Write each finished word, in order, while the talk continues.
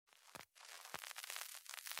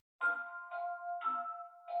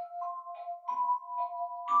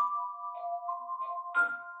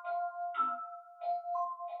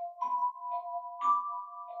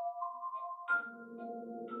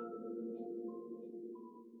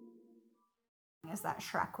is that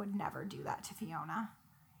Shrek would never do that to Fiona.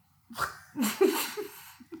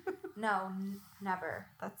 No, never.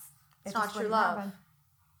 It's not true love. Happen.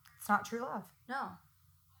 It's not true love. No.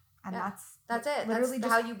 And that's it. Literally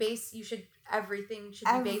that's how everything should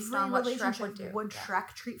be based on what Shrek would do. Would Shrek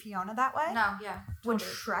treat Fiona that way? No, yeah. Totally. Would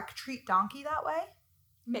Shrek treat Donkey that way?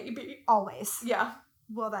 Maybe. Always. Yeah.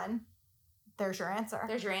 Well then, there's your answer.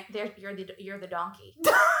 You're the donkey.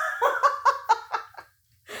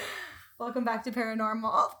 Welcome back to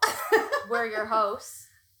Paranormal. We're your hosts.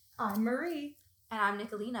 I'm Marie. And I'm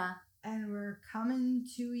Nicolina. And we're coming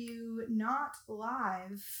to you not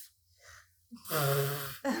live.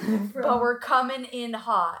 But we're coming in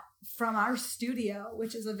hot. From our studio,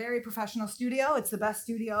 which is a very professional studio. It's the best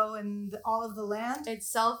studio in all of the land.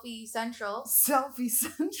 It's Selfie Central. Selfie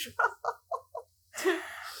Central.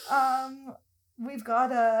 We've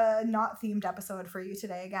got a not themed episode for you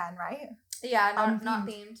today again, right? Yeah, not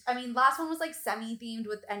themed. I mean, last one was like semi-themed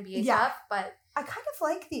with NBA stuff, but I kind of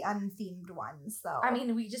like the unthemed ones, though. I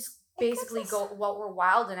mean, we just basically we're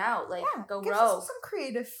wilding out, like go gives rogue. Us some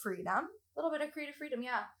creative freedom. A little bit of creative freedom,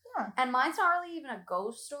 yeah. And mine's not really even a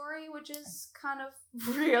ghost story, which is kind of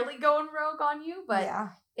really going rogue on you, but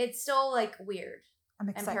it's still like weird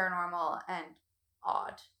and paranormal and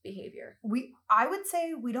odd behavior. I would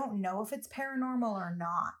say we don't know if it's paranormal or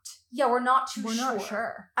not. Yeah, we're not We're not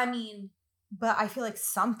sure. I mean, but I feel like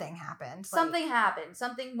something happened. Something happened.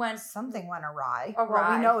 Something went awry.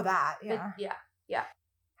 Well, we know that. Yeah. Yeah.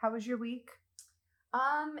 How was your week?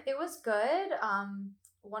 It was good.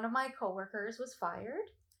 One of my coworkers was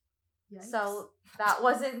fired. Yikes. So that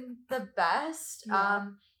wasn't the best. Yeah.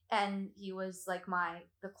 And he was like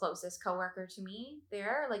the closest coworker to me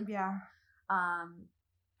there. Like, yeah.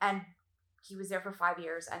 And he was there for 5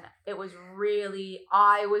 years, and I was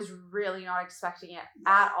really not expecting it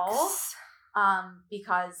at all.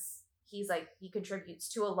 Because he contributes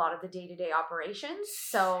to a lot of the day-to-day operations.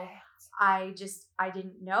 So I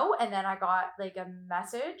didn't know. And then I got like a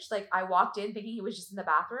message, like I walked in thinking he was just in the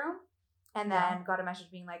bathroom, and then got a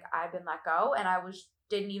message being like, I've been let go. And I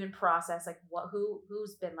didn't even process like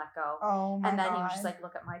who's been let go. Oh my And then God. he was just like,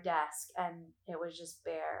 look at my desk, and it was just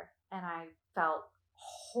bare, and I felt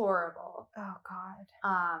horrible. Oh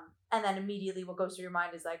God. And then immediately what goes through your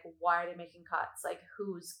mind is like, why are they making cuts? Like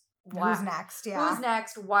who's next? Yeah. Who's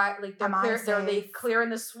next? Why? Like they're they clearing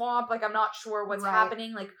the swamp? Like I'm not sure what's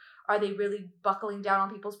happening. Like are they really buckling down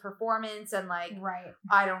on people's performance? And like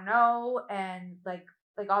I don't know. And like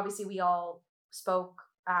obviously we all spoke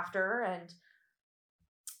after, and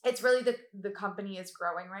it's really the company is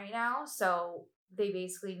growing right now, so they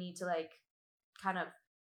basically need to like kind of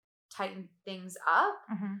tighten things up.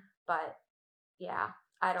 Mm-hmm. But yeah,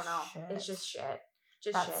 I don't know. Shit. It's just shit.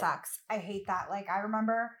 That sucks. I hate that. Like I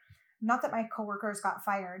remember, not that my coworkers got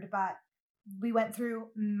fired, but we went through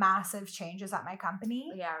massive changes at my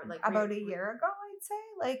company. Yeah, like about a year ago, I'd say.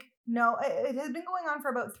 Like no, it has been going on for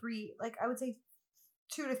about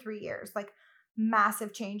 2 to 3 years. Like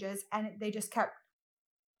massive changes, and they just kept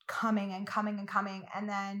coming and coming and coming, and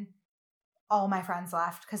then all my friends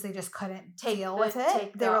left because they just couldn't deal with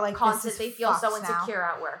it. They were like, they feel so insecure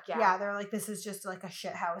at work. Yeah, they're like, this is just like a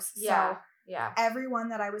shit house. Yeah. So everyone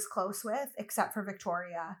that I was close with, except for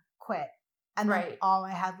Victoria, quit. And then all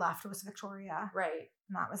I had left was Victoria. Right.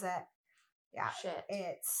 And that was it. Yeah. Shit.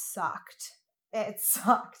 It sucked.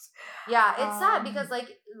 Yeah, it's sad because like,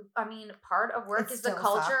 I mean, part of work is the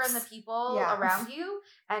culture and the people around you.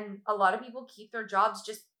 And a lot of people keep their jobs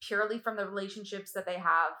just purely from the relationships that they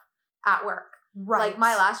have at work. Right. Like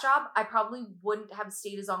my last job, I probably wouldn't have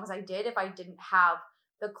stayed as long as I did if I didn't have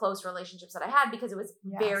the close relationships that I had, because it was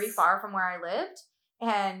very far from where I lived,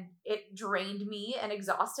 and it drained me and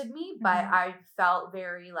exhausted me. But I felt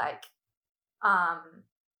very like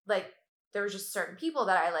there was just certain people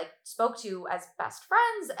that I like spoke to as best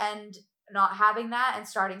friends, and not having that and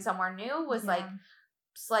starting somewhere new was like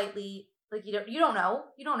slightly like you don't know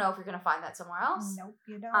if you're gonna find that somewhere else. Nope,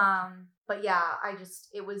 you don't. But yeah,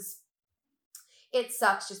 it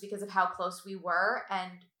sucks just because of how close we were,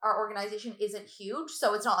 and our organization isn't huge,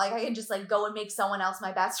 so it's not like I can just like go and make someone else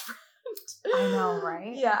my best friend. I know,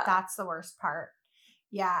 right? Yeah. That's the worst part.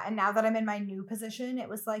 Yeah, and now that I'm in my new position, it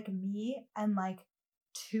was like me and like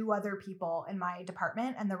 2 other people in my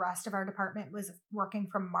department, and the rest of our department was working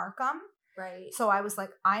from Markham. Right. So I was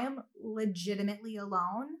like, I am legitimately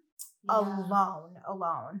alone. Yeah.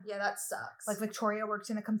 Alone. Yeah, that sucks. Like Victoria worked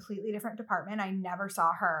in a completely different department. I never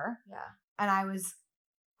saw her. Yeah. And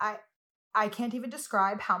I can't even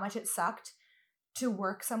describe how much it sucked to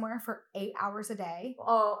work somewhere for 8 hours a day.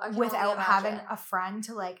 Oh, I can without only having a friend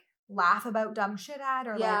to like laugh about dumb shit at,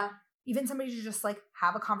 or like even somebody to just like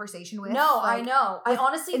have a conversation with. No, like, I know. I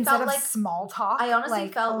honestly instead felt of like small talk. I honestly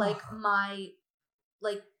like, felt like my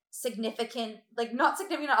like significant, like not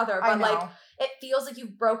significant other, but like it feels like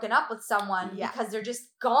you've broken up with someone because they're just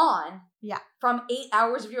gone. Yeah. From 8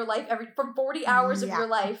 hours of your life from 40 hours of your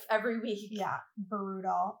life every week. Yeah.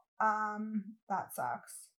 Brutal. That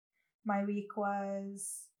sucks. My week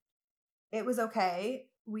it was okay.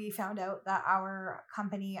 We found out that our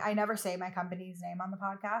company, I never say my company's name on the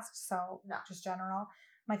podcast, so just general.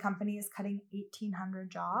 My company is cutting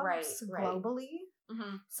 1,800 jobs globally.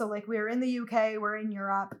 Mm-hmm. So like we're in the UK, we're in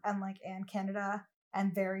Europe, and Canada,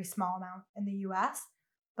 and very small amount in the US,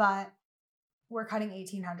 but we're cutting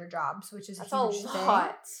 1,800 jobs, which is a huge thing.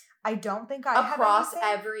 I don't think I have across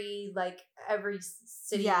every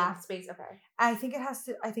city and space. Okay. I think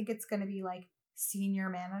it's going to be like senior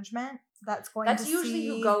management that's usually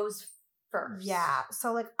who goes first. Yeah.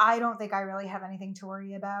 So like I don't think I really have anything to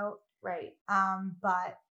worry about. Right.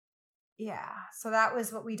 But yeah, so that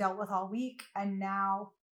was what we dealt with all week, and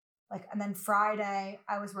now and then Friday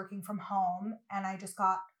I was working from home, and I just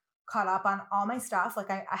got caught up on all my stuff.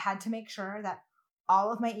 Like I had to make sure that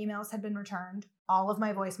all of my emails had been returned, all of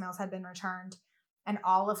my voicemails had been returned, and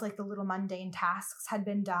all of like the little mundane tasks had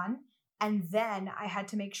been done. And then I had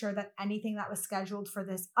to make sure that anything that was scheduled for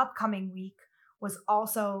this upcoming week was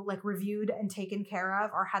also like reviewed and taken care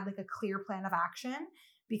of, or had like a clear plan of action,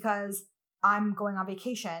 because I'm going on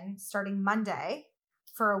vacation starting Monday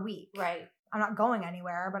for a week. Right. I'm not going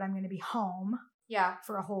anywhere, but I'm going to be home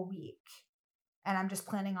for a whole week. And I'm just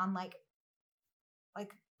planning on like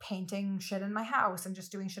painting shit in my house and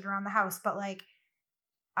just doing shit around the house. But like,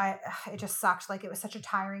 it just sucked. Like it was such a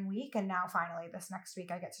tiring week. And now finally this next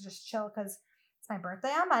week I get to just chill because it's my birthday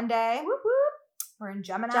on Monday. Whoop, whoop. We're in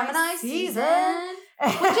Gemini season.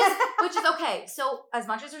 which is okay. So as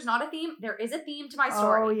much as there's not a theme, there is a theme to my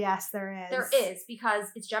story. Oh yes, there is. There is, because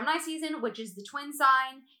it's Gemini season, which is the twin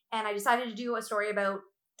sign. And I decided to do a story about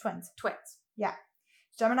twins. Yeah.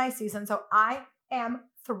 Gemini season. So I am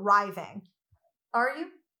thriving. Are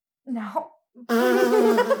you? No.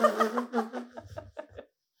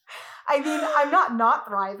 I mean, I'm not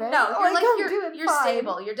thriving. No, you're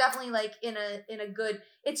stable. You're definitely like in a good.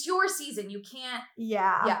 It's your season. You can't.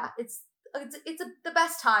 Yeah. It's the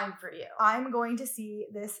best time for you. I'm going to see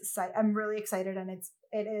this site. I'm really excited, and it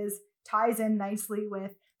ties in nicely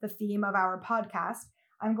with the theme of our podcast.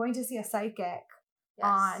 I'm going to see a psychic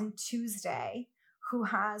on Tuesday who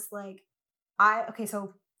has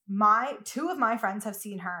so two of my friends have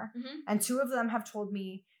seen her, and two of them have told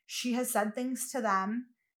me she has said things to them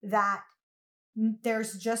that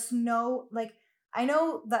there's just no, like, I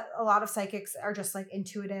know that a lot of psychics are just like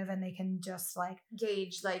intuitive and they can just like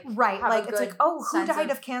gauge, like, right, like it's like, oh, who died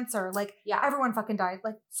of cancer? Like, everyone fucking died.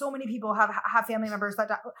 Like, so many people have family members that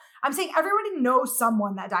died. I'm saying everybody knows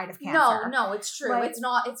someone that died of cancer. No, it's true. Like, it's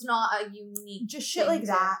not a unique just shit like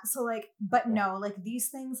that. So like, but no, like these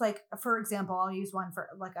things, like, for example, I'll use one for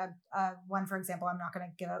like one for example. I'm not going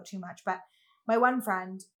to give out too much, but my one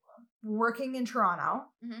friend working in Toronto,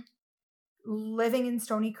 living in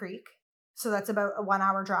Stony Creek. So that's about a 1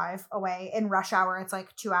 hour drive away. In rush hour, it's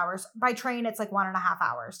like 2 hours. By train, it's like 1.5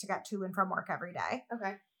 hours to get to and from work every day.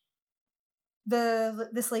 Okay.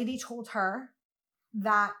 This lady told her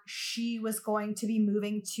that she was going to be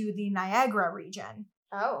moving to the Niagara region.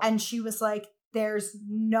 Oh. And she was like, there's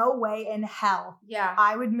no way in hell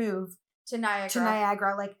I would move to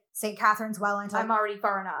Niagara. Like St. Catharines, Wellington. I'm already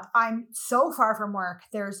far enough. I'm so far from work.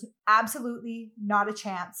 There's absolutely not a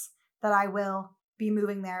chance that I will be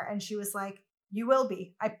moving there. And she was like, you will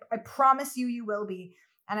be. I promise you will be.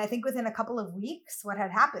 And I think within a couple of weeks, what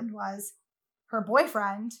had happened was her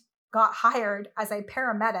boyfriend got hired as a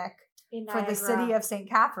paramedic for the city of St.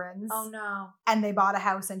 Catharines. Oh no. And they bought a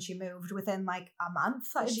house and she moved within like a month,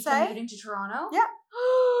 I'd say. Is she commuting to Toronto? Yeah.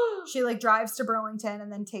 She like drives to Burlington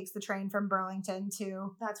and then takes the train from Burlington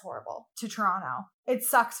to... That's horrible. To Toronto. It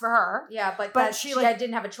sucks for her. Yeah, but she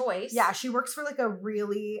didn't have a choice. Yeah, she works for like a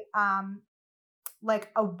really...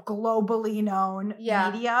 like a globally known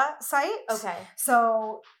media site. Okay.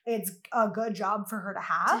 So it's a good job for her to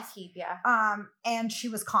have. To keep, yeah. And she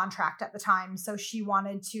was contract at the time. So she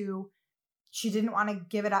didn't want to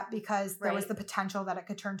give it up because there was the potential that it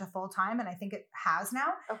could turn to full time. And I think it has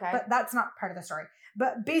now. Okay. But that's not part of the story.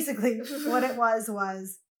 But basically what it was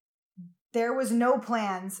there was no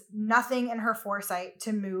plans, nothing in her foresight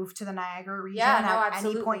to move to the Niagara region at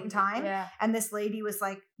any point in time. Yeah. And this lady was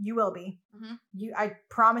like, you will be. Mm-hmm. I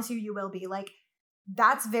promise you will be. Like,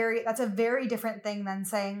 that's a very different thing than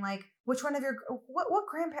saying like, which one of your what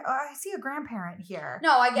grandparent? I see a grandparent here.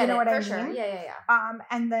 No, I get you know it what for I mean? sure. Yeah.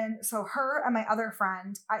 And then so her and my other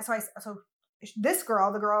friend. So this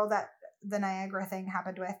girl, the girl that the Niagara thing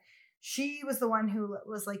happened with, she was the one who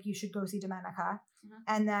was like, you should go see Domenica. Mm-hmm.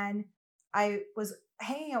 And then I was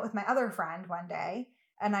hanging out with my other friend one day,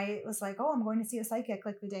 and I was like, oh, I'm going to see a psychic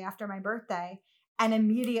like the day after my birthday. And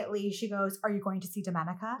immediately she goes, are you going to see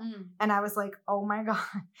Domenica? Mm. And I was like, oh my God.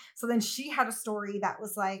 So then she had a story that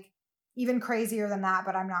was like even crazier than that,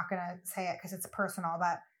 but I'm not going to say it because it's personal.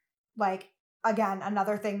 But like, again,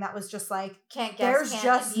 another thing that was just like, there's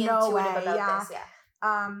just no way. Yeah.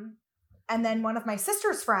 And then one of my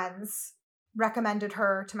sister's friends recommended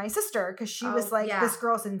her to my sister because she was like, this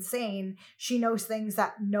girl's insane. She knows things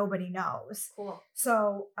that nobody knows. Cool.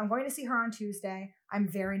 So I'm going to see her on Tuesday. I'm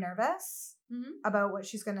very nervous about what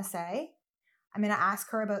she's going to say. I'm going to ask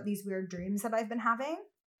her about these weird dreams that I've been having.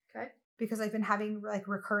 Okay. Because I've been having like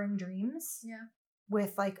recurring dreams. Yeah.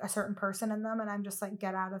 With like a certain person in them, and I'm just like,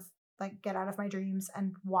 get out of my dreams,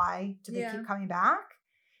 and why do they keep coming back?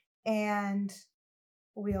 And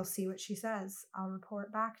we'll see what she says. I'll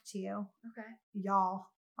report back to you. Okay. Y'all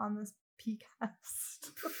on this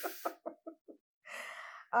PCast.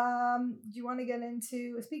 Do you want to get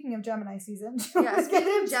into, speaking of Gemini season? Yeah,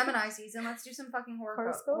 speaking of Gemini season, let's do some fucking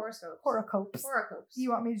horoscopes. Horoscopes.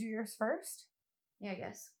 You want me to do yours first? Yeah, I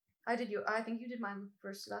guess. I think you did mine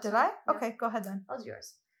first. Did I? Yeah. Okay, go ahead then. I'll do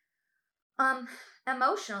yours.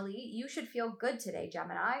 Emotionally, you should feel good today,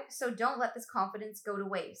 Gemini, so don't let this confidence go to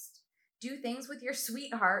waste. Do things with your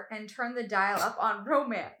sweetheart and turn the dial up on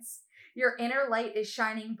romance. Your inner light is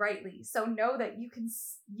shining brightly, so know that you can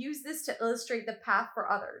use this to illustrate the path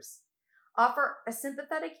for others. Offer a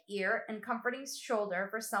sympathetic ear and comforting shoulder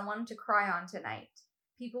for someone to cry on tonight.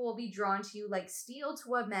 People will be drawn to you like steel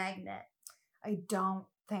to a magnet. I don't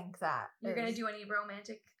think that. You're going to do any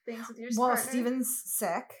romantic things with your partner? Well, Steven's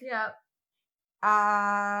sick. Yeah.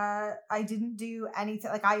 I didn't do anything.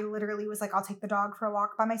 Like, I literally was like, I'll take the dog for a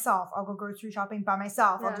walk by myself. I'll go grocery shopping by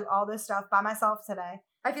myself. Yeah. I'll do all this stuff by myself today.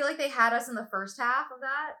 I feel like they had us in the first half of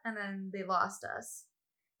that, and then they lost us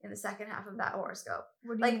in the second half of that horoscope.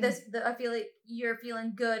 What do you mean? I feel like you're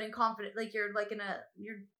feeling good and confident. Like, you're like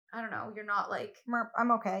I don't know, you're not like...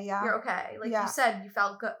 I'm okay, yeah. You're okay. Like you said, you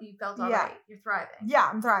felt good. You felt all right. You're thriving. Yeah,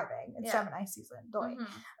 I'm thriving. It's Gemini season. Mm-hmm.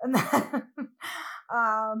 And then,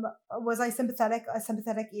 was I sympathetic? A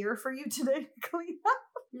sympathetic ear for you today, Kalina?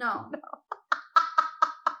 No.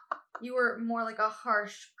 You were more like a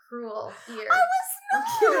harsh, cruel ear. I was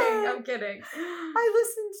not. I'm kidding. I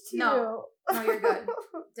listened to you. No, you're good.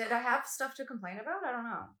 Did I have stuff to complain about? I don't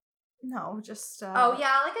know. No, just... oh,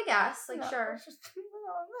 yeah, like I guess. Like, no, sure.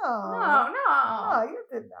 No, you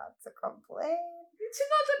did not to complain. You did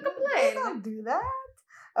not to complain. Don't do that.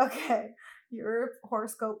 Okay. Your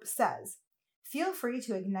horoscope says, feel free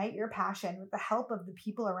to ignite your passion with the help of the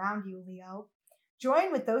people around you, Leo.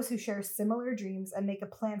 Join with those who share similar dreams and make a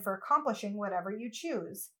plan for accomplishing whatever you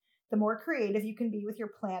choose. The more creative you can be with your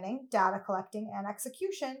planning, data collecting, and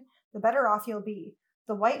execution, the better off you'll be.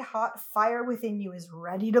 The white-hot fire within you is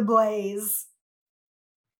ready to blaze.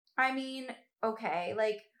 I mean, okay,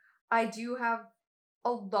 like, I do have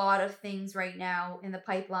a lot of things right now in the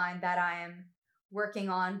pipeline that I am working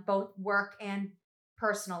on, both work and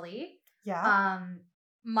personally. Yeah. I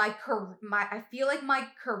feel like my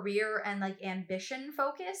career and, like, ambition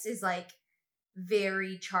focus is, like,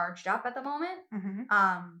 very charged up at the moment. Mm-hmm.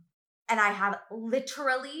 And I have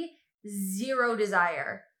literally zero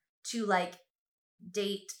desire to, like,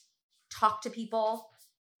 date, talk to people,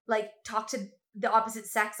 like, talk to the opposite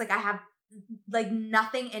sex. Like, I have, like,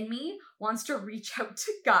 nothing in me wants to reach out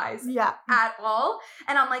to guys at all.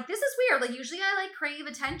 And I'm like, this is weird. Like, usually I, like, crave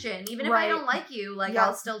attention. Even if I don't like you, like,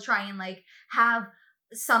 I'll still try and, like, have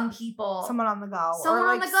someone on the go.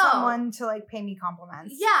 Someone to, like, pay me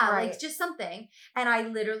compliments. Yeah, like, just something. And I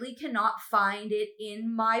literally cannot find it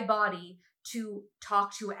in my body to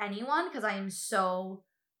talk to anyone because I am so,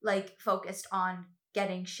 like, focused on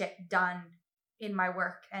getting shit done in my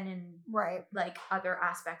work and in like other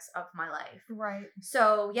aspects of my life. Right.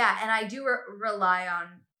 So yeah, and I do rely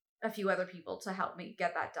on a few other people to help me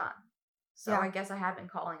get that done. So I guess I have been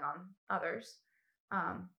calling on others,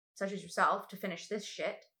 such as yourself, to finish this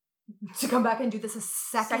shit. To come back and do this a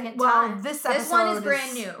second time. This one is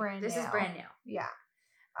brand new. This is brand new. Yeah.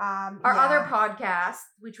 Our other podcast,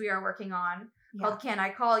 which we are working on, called Can I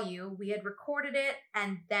Call You? We had recorded it,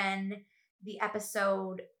 and then the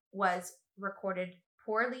episode was recorded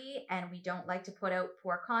poorly, and we don't like to put out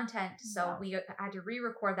poor content, so we had to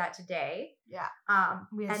re-record that today. Yeah.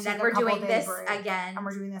 And then we're doing this again. And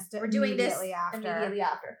we're doing this immediately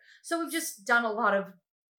after. So we've just done a lot of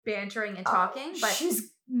bantering and talking, but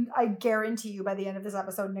I guarantee you by the end of this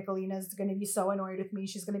episode, Nicolina's going to be so annoyed with me.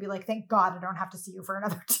 She's going to be like, thank God I don't have to see you for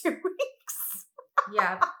another 2 weeks.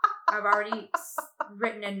 Yeah, I've already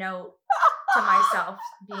written a note to myself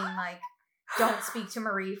being like, don't speak to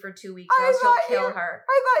Marie for 2 weeks or else you'll kill her.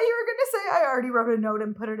 I thought you were going to say I already wrote a note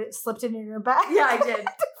and slipped it in your bag. Yeah, I did.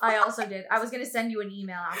 I also did. I was going to send you an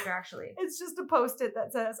email after, actually. It's just a Post-it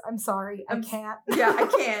that says, I'm sorry, I can't. Yeah, I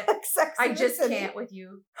can't. I just City. can't with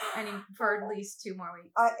you for at least 2 more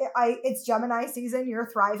weeks. It's Gemini season. You're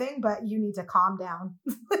thriving, but you need to calm down.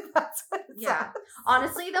 That's what it says.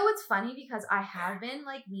 Honestly, though, it's funny because I have been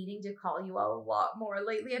like needing to call you a lot more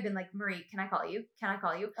lately. I've been like, Marie, can I call you? Can I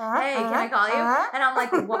call you? Hey, can I call you? And I'm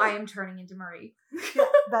like, well, I am turning into Marie.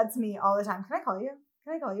 That's me all the time. Can I call you?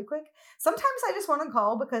 Can I call you quick? Sometimes I just want to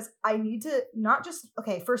call because I need to not just,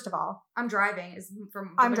 okay, first of all. I'm driving is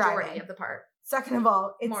from the majority of the part. Second of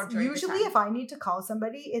all, it's usually if I need to call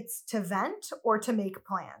somebody, it's to vent or to make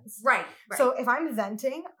plans. Right. So if I'm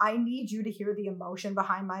venting, I need you to hear the emotion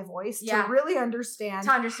behind my voice to really understand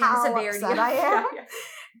how the severity upset I am.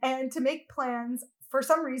 And to make plans, for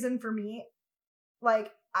some reason for me,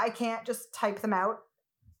 like I can't just type them out.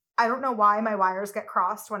 I don't know why my wires get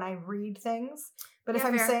crossed when I read things. But if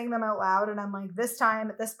I'm saying them out loud and I'm like, this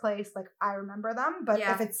time at this place, like I remember them. But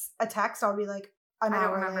if it's a text, I'll be like an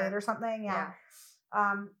hour late or something. Yeah.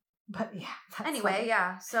 But yeah. Anyway,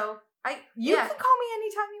 So you can call me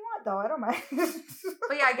anytime you want, though. I don't mind.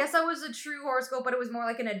 But yeah, I guess that was a true horoscope, but it was more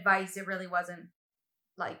like an advice. It really wasn't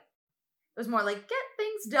like. It was more like, get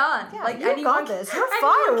things done. Yeah, like you got this. Your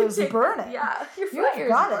fire is burning. Yeah, your fire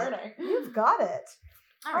is burning. You've got it.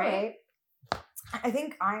 All right. I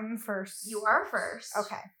think I'm first. You are first.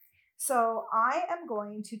 Okay. So I am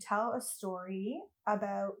going to tell a story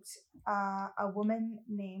about a woman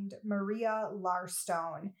named Maria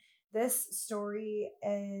Larstone. This story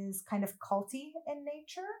is kind of culty in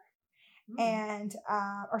nature. And,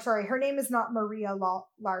 her name is not Maria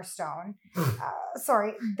Larstone.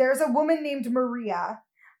 Sorry, there's a woman named Maria.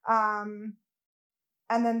 And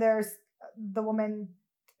then there's the woman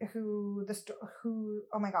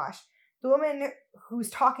oh my gosh. The woman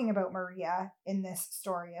who's talking about Maria in this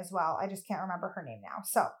story as well. I just can't remember her name now.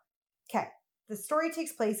 So, okay. The story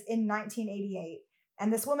takes place in 1988.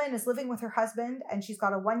 And this woman is living with her husband. And she's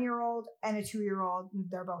got a 1-year-old and a 2-year-old.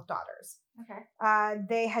 They're both daughters. Okay.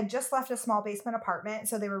 They had just left a small basement apartment.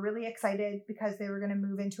 So they were really excited because they were going to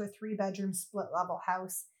move into a 3-bedroom split-level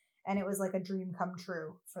house. And it was like a dream come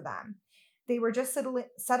true for them. They were just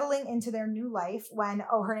settling into their new life when,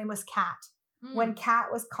 her name was Kat. When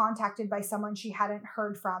Kat was contacted by someone she hadn't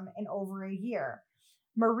heard from in over a year.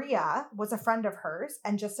 Maria was a friend of hers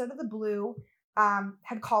and just out of the blue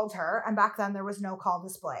had called her. And back then there was no call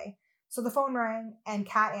display. So the phone rang and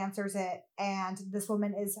Kat answers it. And this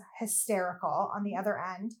woman is hysterical on the other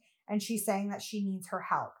end. And she's saying that she needs her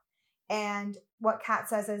help. And what Kat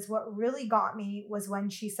says is, what really got me was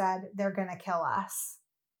when she said, they're going to kill us.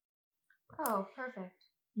 Oh, perfect.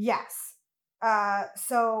 Yes.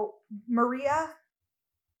 So Maria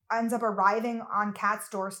ends up arriving on Kat's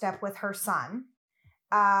doorstep with her son.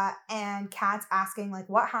 And Kat's asking, like,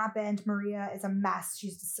 what happened? Maria is a mess.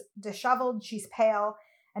 She's disheveled. She's pale.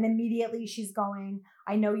 And immediately she's going,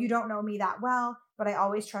 I know you don't know me that well, but I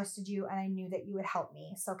always trusted you and I knew that you would help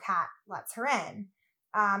me. So Kat lets her in.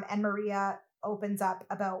 And Maria opens up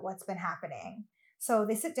about what's been happening. So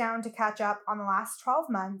they sit down to catch up on the last 12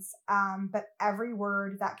 months, but every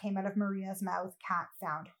word that came out of Maria's mouth, Kat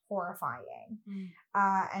found horrifying.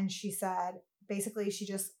 And she said, basically, she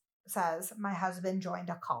just says, my husband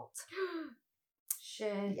joined a cult.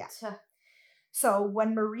 Shit. Yeah. So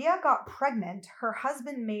when Maria got pregnant, her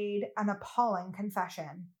husband made an appalling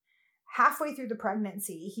confession. Halfway through the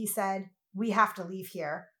pregnancy, he said, we have to leave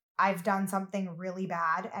here. I've done something really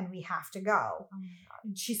bad and we have to go.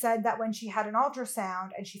 She said that when she had an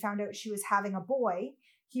ultrasound and she found out she was having a boy,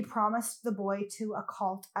 he promised the boy to a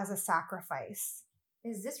cult as a sacrifice.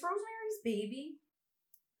 Is this Rosemary's Baby?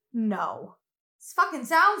 No. This fucking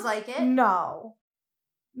sounds like it. No.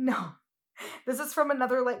 This is from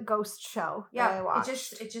another like ghost show that I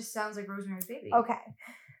watched. It just sounds like Rosemary's Baby. Okay.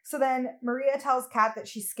 So then Maria tells Kat that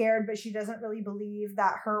she's scared, but she doesn't really believe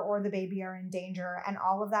that her or the baby are in danger. And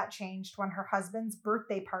all of that changed when her husband's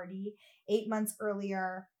birthday party 8 months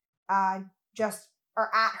earlier, at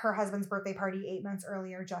her husband's birthday party 8 months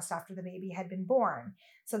earlier, just after the baby had been born.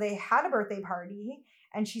 So they had a birthday party,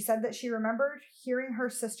 and she said that she remembered hearing her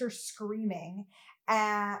sister screaming,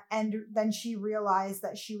 and then she realized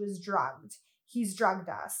that she was drugged. He's drugged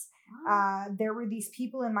us. There were these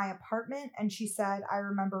people in my apartment, and she said, I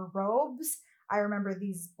remember robes. I remember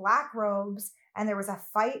these black robes, and there was a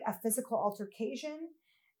fight, a physical altercation.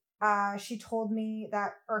 She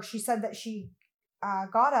said that she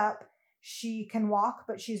got up. She can walk,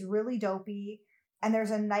 but she's really dopey. And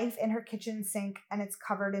there's a knife in her kitchen sink and it's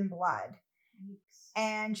covered in blood.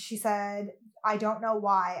 And she said, I don't know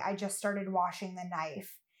why. I just started washing the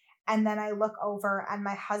knife. And then I look over and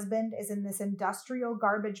my husband is in this industrial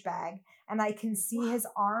garbage bag and I can see his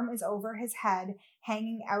arm is over his head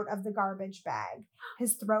hanging out of the garbage bag.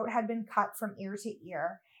 His throat had been cut from ear to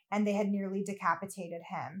ear and they had nearly decapitated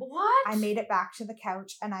him. What? I made it back to the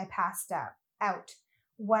couch and I passed out.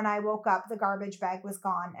 When I woke up, the garbage bag was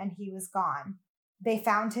gone and he was gone. They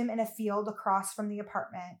found him in a field across from the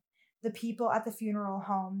apartment. The people at the funeral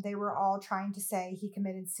home, they were all trying to say he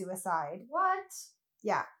committed suicide. What?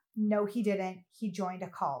 Yeah. No, he didn't. He joined a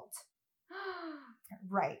cult.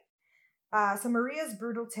 Right. So Maria's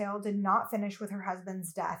brutal tale did not finish with her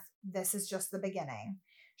husband's death. This is just the beginning.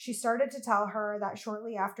 She started to tell her that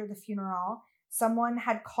shortly after the funeral, someone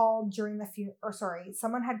had called during the funeral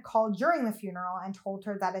and told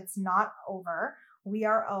her that it's not over. We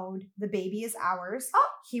are owed. The baby is ours. Oh.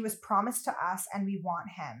 He was promised to us and we want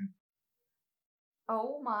him.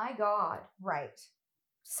 Oh my God. Right.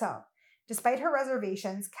 So, despite her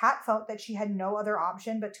reservations, Kat felt that she had no other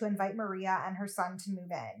option but to invite Maria and her son to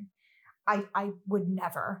move in. I would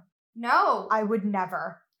never. No. I would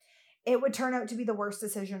never. It would turn out to be the worst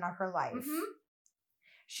decision of her life. Mm-hmm.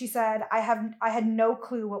 She said, I had no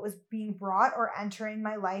clue what was being brought or entering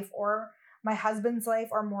my life or my husband's life,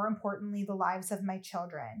 or more importantly, the lives of my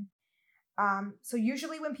children. So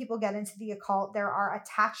usually when people get into the occult, there are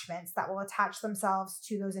attachments that will attach themselves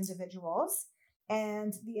to those individuals,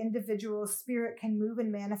 and the individual's spirit can move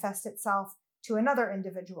and manifest itself to another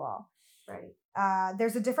individual. Right.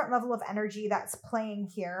 There's a different level of energy that's playing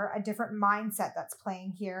here, a different mindset that's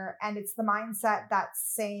playing here, and it's the mindset that's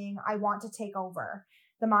saying, I want to take over,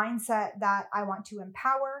 the mindset that I want to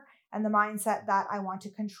empower, and the mindset that I want to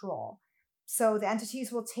control. So the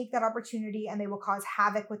entities will take that opportunity and they will cause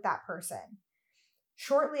havoc with that person.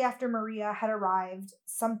 Shortly after Maria had arrived,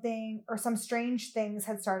 some strange things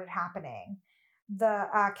had started happening.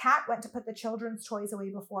 The cat went to put the children's toys away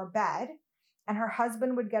before bed, and her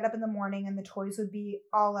husband would get up in the morning and the toys would be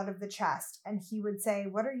all out of the chest. And he would say,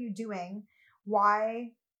 what are you doing?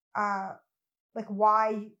 Why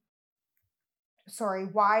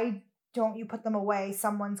don't you put them away?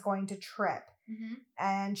 Someone's going to trip. Mm-hmm.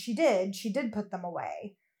 And she did put them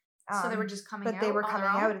away. So they were just coming out? But they were coming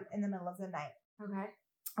out in the middle of the night. Okay.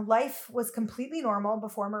 Life was completely normal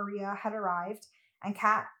before Maria had arrived, and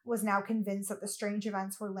Kat was now convinced that the strange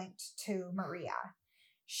events were linked to Maria.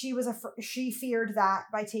 She feared that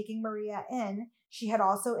by taking Maria in, she had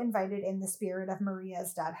also invited in the spirit of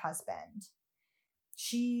Maria's dead husband.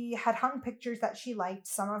 She had hung pictures that she liked.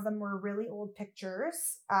 Some of them were really old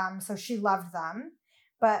pictures, so she loved them.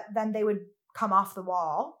 But then they would come off the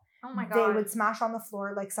wall. Oh my God. They would smash on the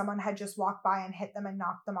floor like someone had just walked by and hit them and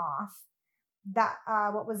knocked them off. That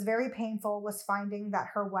what was very painful was finding that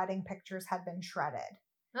her wedding pictures had been shredded.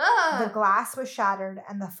 The glass was shattered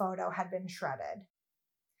and the photo had been shredded.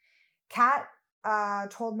 Kat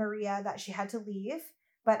told Maria that she had to leave,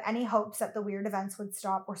 but any hopes that the weird events would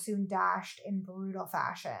stop were soon dashed in brutal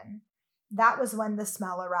fashion. That was when the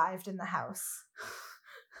smell arrived in the house.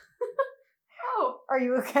 Oh. Are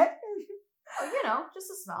you okay?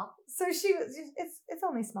 Just a smell. So it's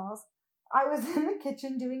only smells. I was in the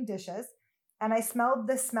kitchen doing dishes and I smelled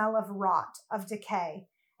the smell of rot, of decay.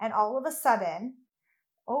 And all of a sudden,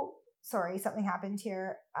 something happened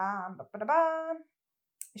here.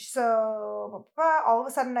 So all of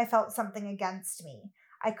a sudden I felt something against me.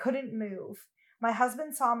 I couldn't move. My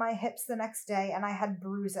husband saw my hips the next day and I had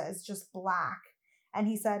bruises, just black. And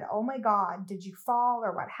he said, oh my God, did you fall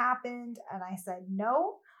or what happened? And I said,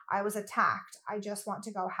 no, I was attacked. I just want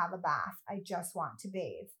to go have a bath. I just want to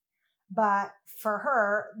bathe. But for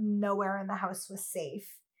her, nowhere in the house was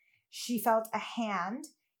safe. She felt a hand.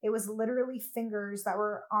 It was literally fingers that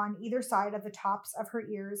were on either side of the tops of her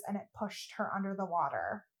ears, and it pushed her under the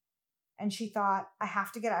water. And she thought, I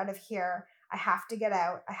have to get out of here. I have to get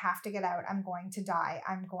out. I have to get out. I'm going to die.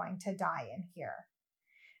 I'm going to die in here.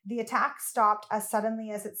 The attack stopped as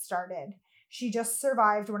suddenly as it started. She just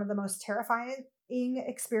survived one of the most terrifying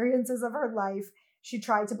experiences of her life. She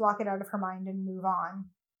tried to block it out of her mind and move on.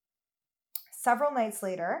 Several nights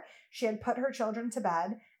later, she had put her children to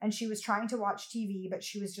bed and she was trying to watch TV, but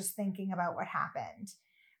she was just thinking about what happened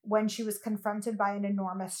when she was confronted by an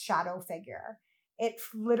enormous shadow figure. It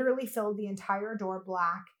literally filled the entire door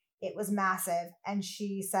black. It was massive. And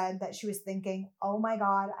she said that she was thinking, oh my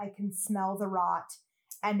God, I can smell the rot.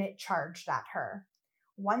 And it charged at her.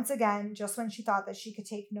 Once again, just when she thought that she could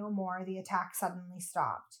take no more, the attack suddenly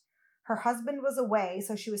stopped. Her husband was away,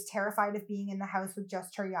 so she was terrified of being in the house with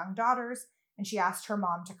just her young daughters, and she asked her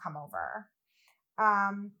mom to come over.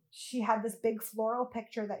 She had this big floral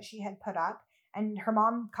picture that she had put up, and her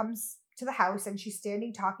mom comes to the house, and she's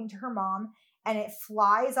standing talking to her mom, and it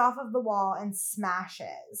flies off of the wall and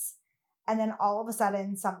smashes. And then all of a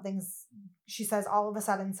sudden, something's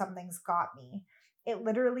got me. It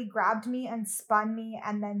literally grabbed me and spun me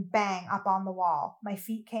and then bang up on the wall. My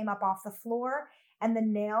feet came up off the floor and the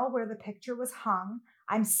nail where the picture was hung,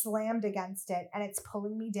 I'm slammed against it and it's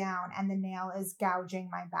pulling me down and the nail is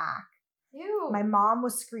gouging my back. Ew. My mom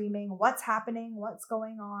was screaming, "What's happening? What's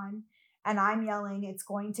going on?" And I'm yelling, "It's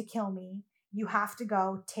going to kill me. You have to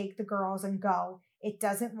go. Take the girls and go. It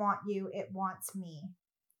doesn't want you. It wants me."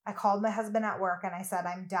 I called my husband at work and I said,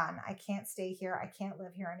 "I'm done. I can't stay here. I can't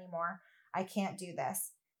live here anymore. I can't do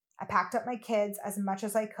this." I packed up my kids as much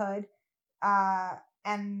as I could,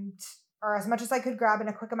 or as much as I could grab in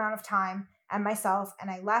a quick amount of time, and myself, and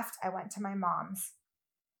I left. I went to my mom's.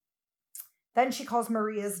 Then she calls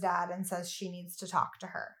Maria's dad and says she needs to talk to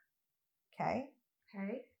her. Okay.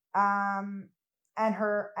 And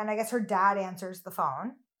I guess her dad answers the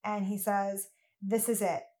phone and he says, "This is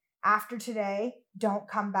it. After today, don't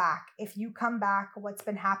come back. If you come back, what's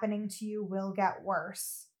been happening to you will get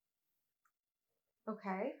worse."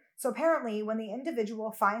 Okay. So apparently when the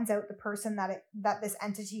individual finds out the person that this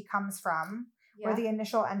entity comes from, or the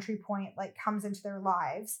initial entry point comes into their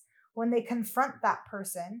lives, when they confront that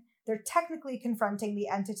person, they're technically confronting the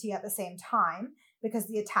entity at the same time because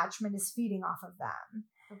the attachment is feeding off of them.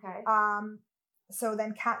 Okay. So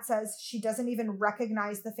then Kat says she doesn't even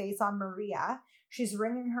recognize the face on Maria. She's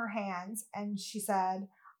wringing her hands and she said,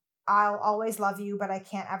 "I'll always love you, but I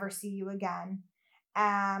can't ever see you again."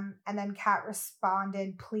 And then Kat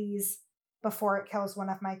responded, "Please, before it kills one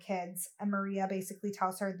of my kids." And Maria basically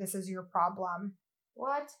tells her, "This is your problem."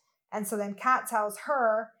 What? And so then Kat tells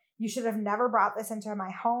her, "You should have never brought this into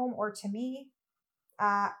my home or to me."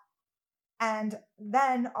 And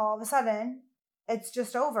then all of a sudden, it's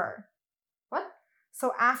just over. What?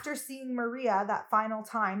 So after seeing Maria that final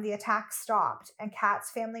time, the attack stopped and Kat's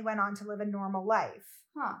family went on to live a normal life.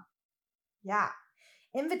 Huh. Yeah.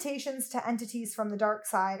 Invitations to entities from the dark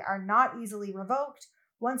side are not easily revoked.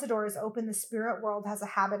 Once a door is open, the spirit world has a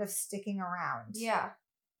habit of sticking around. Yeah.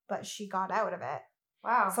 But she got out of it.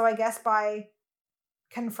 Wow. So I guess by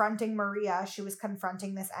confronting Maria, she was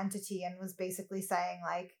confronting this entity and was basically saying,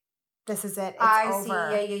 "This is it. It's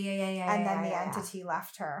over." Yeah. And then the entity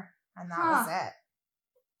left her. And that was it.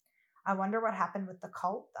 I wonder what happened with the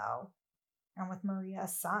cult, though. And with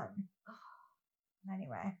Maria's son.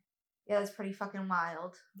 Anyway. Yeah, that's pretty fucking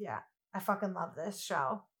wild. Yeah. I fucking love this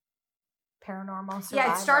show. Paranormal Survivor.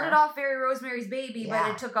 Yeah, it started off very Rosemary's Baby, but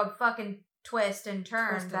it took a fucking twist and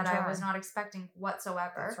turn I was not expecting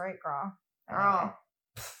whatsoever. That's right, girl. Girl.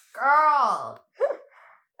 Girl.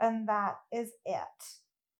 And that is it.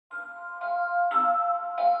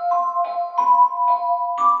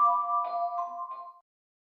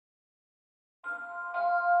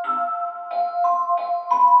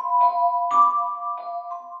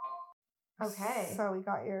 Okay. So we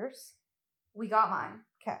got yours. We got mine.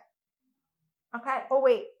 Okay. Oh,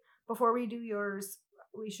 wait. Before we do yours,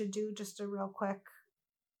 we should do just a real quick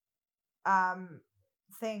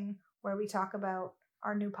thing where we talk about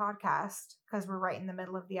our new podcast because we're right in the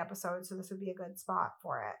middle of the episode, so this would be a good spot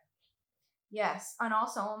for it. Yes. And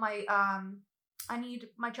also my I need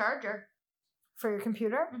my charger. For your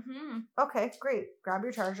computer? Mm-hmm. Okay, great. Grab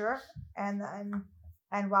your charger and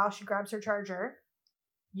while she grabs her charger,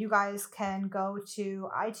 you guys can go to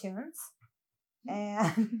iTunes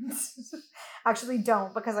and actually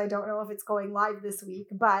don't, because I don't know if it's going live this week,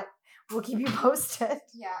 but we'll keep you posted.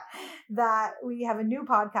 Yeah. That we have a new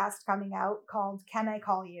podcast coming out called Can I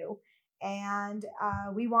Call You? And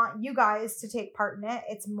we want you guys to take part in it.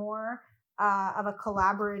 It's more of a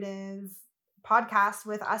collaborative podcast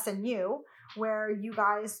with us and you, where you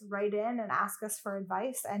guys write in and ask us for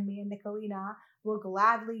advice, and me and Nicolina will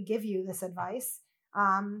gladly give you this advice.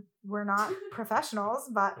 We're not professionals,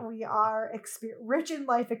 but we are rich in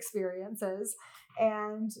life experiences.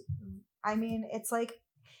 And I mean, it's like,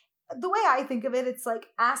 the way I think of it, it's like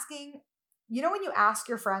asking, when you ask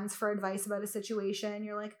your friends for advice about a situation,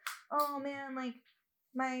 you're like, "Oh man,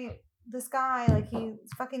 this guy, he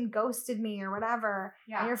fucking ghosted me or whatever."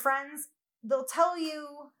 Yeah. And your friends, they'll tell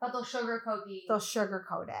you. But they'll sugarcoat the. They'll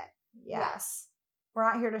sugarcoat it. Yes. We're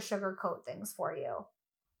not here to sugarcoat things for you.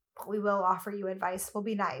 We will offer you advice. We'll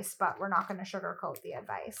be nice, but we're not going to sugarcoat the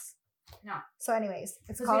advice. No. So anyways,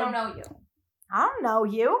 it's because called... we don't know you. I don't know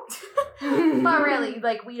you. But really,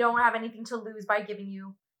 like, we don't have anything to lose by giving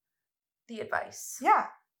you the advice. Yeah.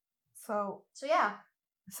 So yeah.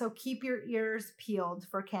 So keep your ears peeled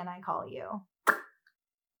for Can I Call You?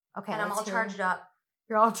 Okay. And I'm all charged up.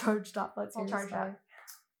 You're all charged up. Let's all hear charged up.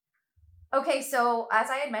 Okay, so as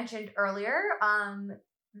I had mentioned earlier,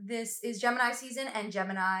 this is Gemini season, and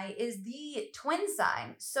Gemini is the twin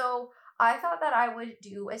sign. So I thought that I would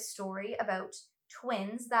do a story about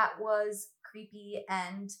twins that was creepy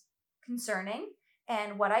and concerning.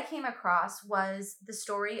 And what I came across was the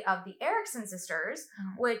story of the Erickson sisters,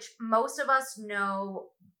 which most of us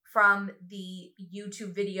know from the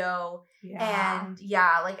YouTube video. Yeah. And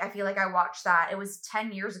yeah, like, I feel like I watched that. It was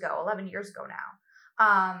 10 years ago, 11 years ago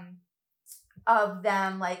now, of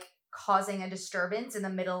them, like, causing a disturbance in the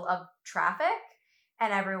middle of traffic.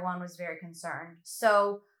 And everyone was very concerned.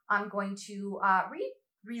 So I'm going to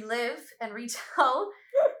relive and retell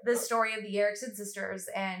the story of the Erickson sisters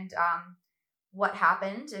and what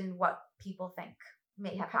happened and what people think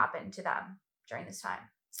may have happened to them during this time.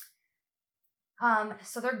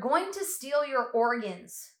 So they're going to steal your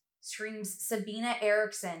organs, screams Sabina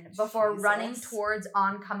Erickson before running towards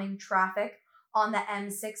oncoming traffic on the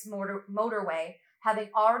M6 motorway, having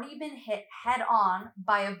already been hit head-on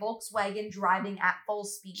by a Volkswagen driving at full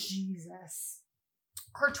speed. Jesus.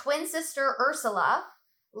 Her twin sister, Ursula,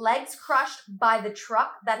 legs crushed by the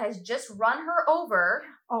truck that has just run her over.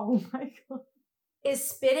 Oh my God. Is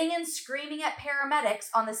spitting and screaming at paramedics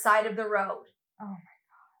on the side of the road. Oh my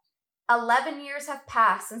God. 11 years have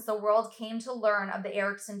passed since the world came to learn of the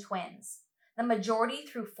Erickson twins, the majority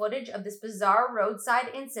through footage of this bizarre roadside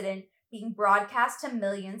incident being broadcast to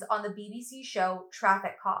millions on the BBC show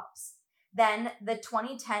Traffic Cops, then the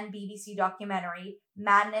 2010 BBC documentary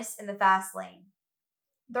Madness in the Fast Lane.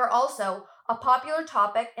 They're also a popular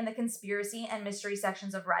topic in the conspiracy and mystery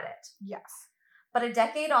sections of Reddit. Yes. But a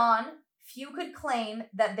decade on, few could claim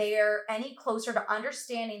that they are any closer to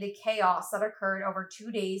understanding the chaos that occurred over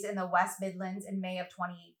 2 days in the West Midlands in May of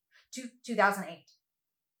 2008.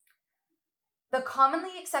 The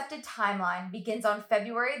commonly accepted timeline begins on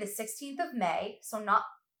February the 16th of May, so not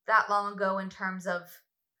that long ago in terms of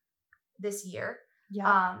this year,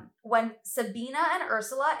 when Sabina and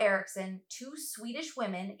Ursula Erickson, two Swedish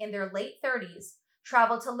women in their late 30s,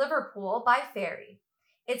 traveled to Liverpool by ferry.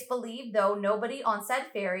 It's believed, though, nobody on said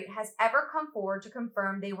ferry has ever come forward to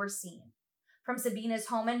confirm they were seen, from Sabina's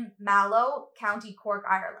home in Mallow, County Cork,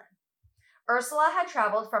 Ireland. Ursula had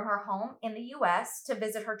traveled from her home in the US to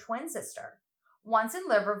visit her twin sister. Once in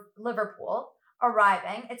Liverpool,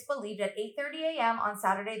 arriving, it's believed at 8:30 a.m. on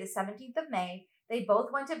Saturday the 17th of May, they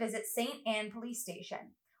both went to visit St. Anne Police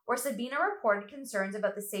Station, where Sabina reported concerns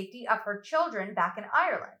about the safety of her children back in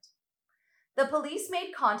Ireland. The police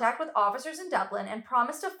made contact with officers in Dublin and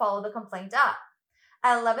promised to follow the complaint up.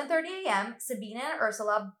 At 11:30 a.m., Sabina and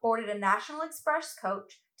Ursula boarded a National Express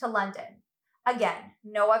coach to London. Again,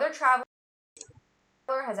 no other traveler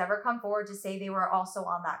has ever come forward to say they were also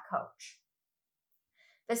on that coach.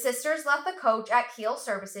 The sisters left the coach at Keele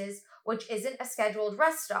Services, which isn't a scheduled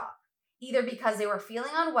rest stop, either because they were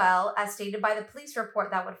feeling unwell, as stated by the police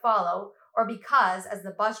report that would follow, or because, as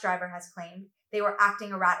the bus driver has claimed, they were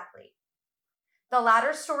acting erratically. The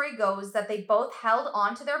latter story goes that they both held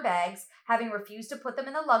on to their bags, having refused to put them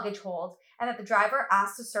in the luggage hold, and that the driver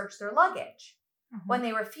asked to search their luggage. Mm-hmm. When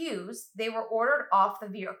they refused, they were ordered off the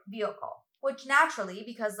vehicle, which naturally,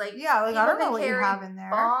 because I don't know what you have in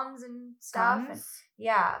there, bombs and stuff,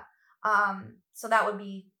 so that would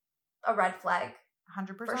be a red flag,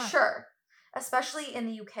 100% for sure. Especially in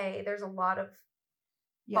the UK, there's a lot of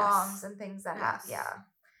bombs and things that happen.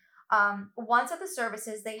 Once at the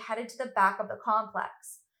services, they headed to the back of the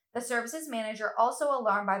complex. The services manager, also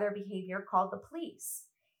alarmed by their behavior, called the police.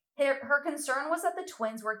 Her concern was that the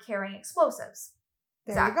twins were carrying explosives.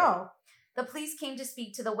 There you go. The police came to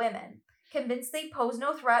speak to the women. Convinced they posed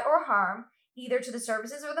no threat or harm, either to the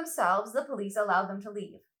services or themselves, the police allowed them to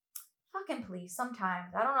leave. Fucking police,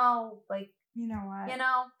 sometimes. I don't know, You know what?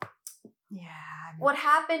 Yeah. What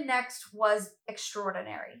happened next was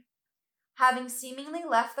extraordinary. Having seemingly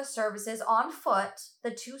left the services on foot,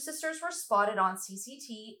 the two sisters were spotted on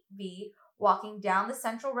CCTV walking down the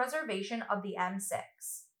central reservation of the M6.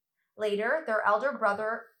 Later, their elder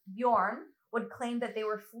brother, Bjorn, would claim that they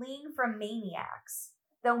were fleeing from maniacs,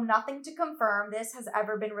 though nothing to confirm this has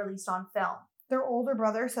ever been released on film. Their older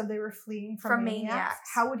brother said they were fleeing from maniacs.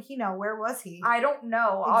 How would he know? Where was he? I don't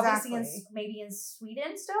know. Exactly. Obviously, maybe in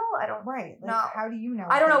Sweden still? I don't know. How do you know?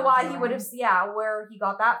 I don't know why he would have, where he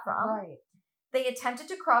got that from. Right. They attempted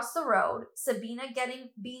to cross the road, Sabina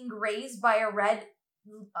being grazed by a red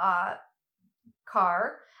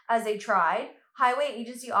car as they tried, highway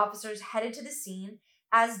agency officers headed to the scene,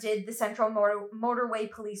 as did the Central Motorway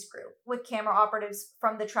Police Group, with camera operatives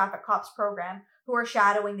from the Traffic Cops program who were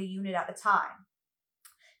shadowing the unit at the time.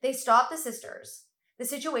 They stopped the sisters. The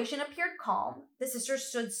situation appeared calm. The sisters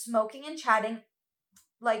stood smoking and chatting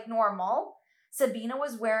like normal. Sabina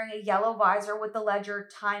was wearing a yellow visor with the ledger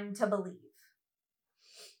 "Time to Believe."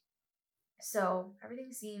 So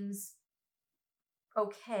everything seems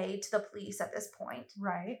okay to the police at this point.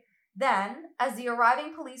 Right. Then, as the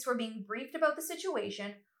arriving police were being briefed about the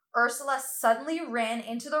situation, Ursula suddenly ran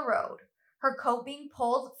into the road, her coat being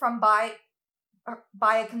pulled from by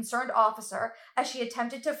a concerned officer as she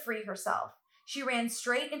attempted to free herself. She ran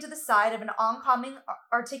straight into the side of an oncoming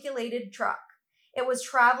articulated truck. It was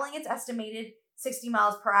traveling its estimated 60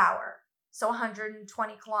 miles per hour, so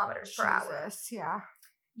 120 kilometers per hour. Yeah.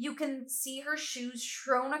 You can see her shoes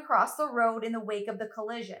strewn across the road in the wake of the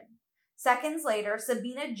collision. Seconds later,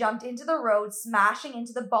 Sabina jumped into the road, smashing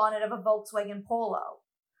into the bonnet of a Volkswagen Polo.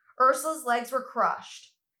 Ursula's legs were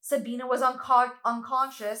crushed. Sabina was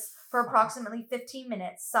unconscious for approximately 15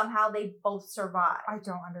 minutes. Somehow they both survived. I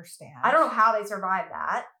don't understand. I don't know how they survived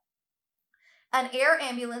that. An air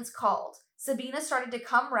ambulance called. Sabina started to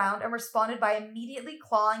come round and responded by immediately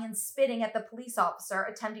clawing and spitting at the police officer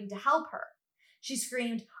attempting to help her. She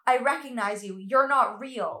screamed, "I recognize you. You're not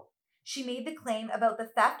real." She made the claim about the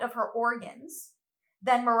theft of her organs.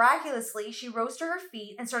 Then, miraculously, she rose to her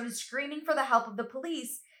feet and started screaming for the help of the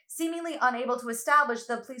police, seemingly unable to establish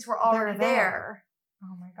the police were already there.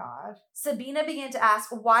 Oh my God. Sabina began to ask,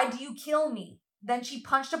 "Why do you kill me?" Then she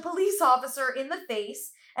punched a police officer in the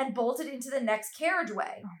face and bolted into the next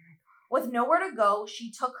carriageway. Oh my God. With nowhere to go,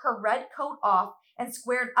 she took her red coat off and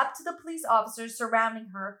squared up to the police officers surrounding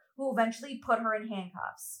her, who eventually put her in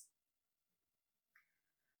handcuffs.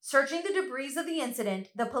 Searching the debris of the incident,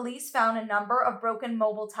 the police found a number of broken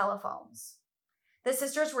mobile telephones. The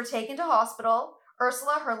sisters were taken to hospital.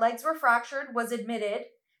 Ursula, her legs were fractured, was admitted.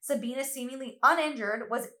 Sabina, seemingly uninjured,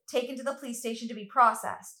 was taken to the police station to be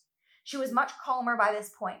processed. She was much calmer by this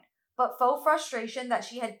point, but faux frustration that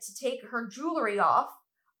she had to take her jewelry off,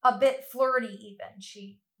 a bit flirty even,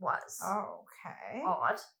 she was. Okay.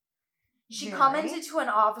 Odd. She Very. commented to an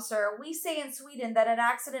officer, "We say in Sweden that an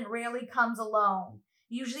accident rarely comes alone.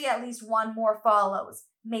 Usually at least one more follows,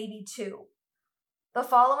 maybe two." The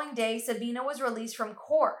following day, Sabina was released from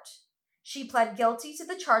court. She pled guilty to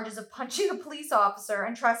the charges of punching a police officer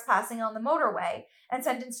and trespassing on the motorway, and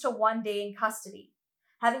sentenced to 1 day in custody.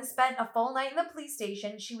 Having spent a full night in the police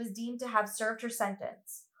station, she was deemed to have served her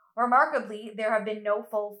sentence. Remarkably, there have been no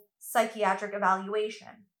full psychiatric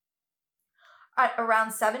evaluation. At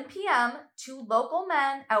around 7 p.m., 2 local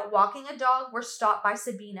men out walking a dog were stopped by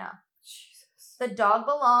Sabina. Jesus. The dog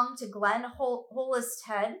belonged to Glenn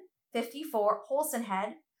Holstenhead, 54,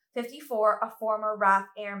 a former RAF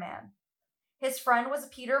airman. His friend was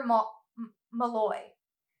Peter Malloy.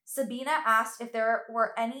 Sabina asked if there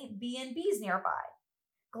were any B&Bs nearby.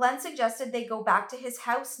 Glenn suggested they go back to his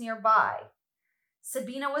house nearby.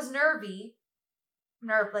 Sabina was nervous,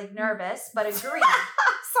 but agreed.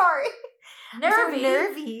 Sorry.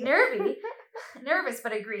 Nervous,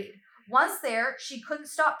 but agreed. Once there, she couldn't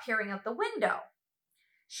stop peering out the window.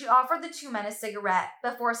 She offered the 2 men a cigarette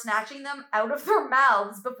before snatching them out of their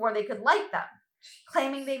mouths before they could light them,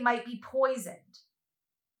 claiming they might be poisoned.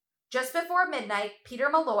 Just before midnight, Peter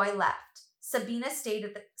Malloy left. Sabina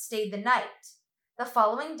stayed the night. The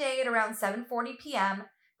following day at around 7:40 p.m.,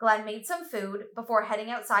 Glenn made some food before heading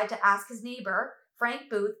outside to ask his neighbor, Frank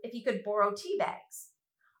Booth, if he could borrow tea bags.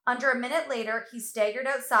 Under a minute later, he staggered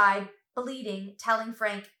outside, bleeding, telling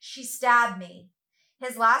Frank, "She stabbed me."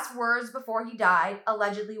 His last words before he died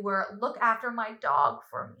allegedly were, "Look after my dog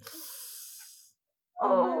for me."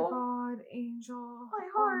 Oh my God, Angel. My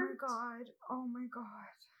heart. Oh my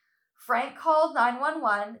God. Frank called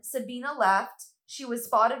 911. Sabina left. She was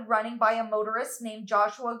spotted running by a motorist named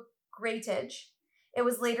Joshua Greatidge. It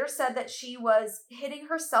was later said that she was hitting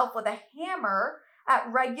herself with a hammer at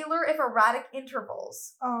regular, if erratic,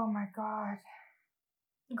 intervals. Oh my God.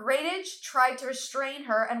 Greatidge tried to restrain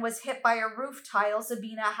her and was hit by a roof tile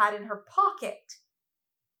Sabina had in her pocket.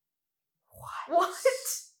 What?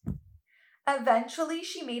 Eventually,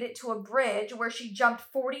 she made it to a bridge where she jumped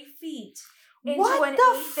 40 feet into an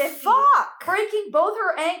E50, breaking both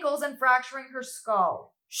her ankles and fracturing her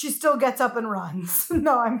skull. She still gets up and runs.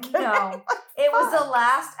 No, I'm kidding. No, it was the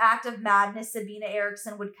last act of madness Sabina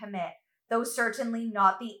Eriksson would commit, though certainly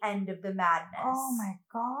not the end of the madness. Oh my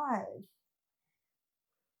God.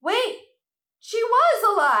 Wait, she was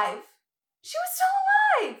alive. She was still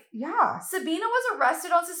alive. Yeah. Sabina was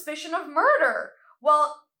arrested on suspicion of murder.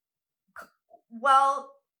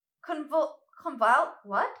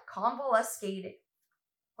 Convalescated.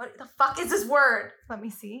 What the fuck is this word? Let me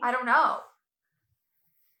see. I don't know.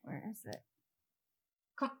 Where is it?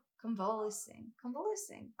 Convalescing.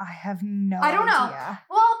 I have no idea. I don't know.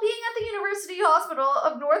 While being at the University Hospital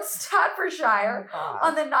of North Staffordshire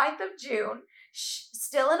on the 9th of June,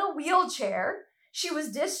 still in a wheelchair, she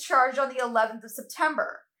was discharged on the 11th of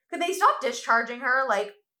September. Could they stop discharging her?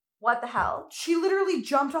 Like, what the hell? She literally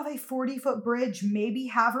jumped off a 40-foot bridge. Maybe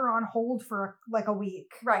have her on hold for a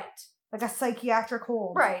week. Right. Like a psychiatric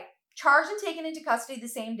hold. Right. Charged and taken into custody the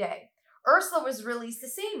same day. Ursula was released the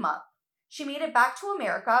same month. She made it back to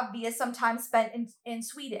America via some time spent in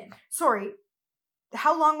Sweden. Sorry.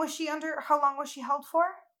 How long was she held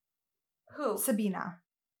for? Who? Sabina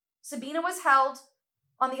was held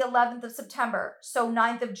on the 11th of September. So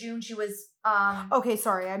 9th of June she was Okay,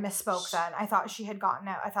 sorry, I misspoke then. I thought she had gotten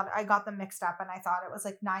out. I thought I got them mixed up and I thought it was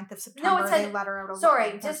like 9th of September. No, it said, they let her out of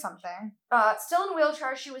or something. Still in a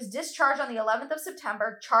wheelchair, she was discharged on the 11th of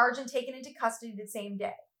September, charged and taken into custody the same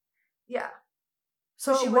day. Yeah.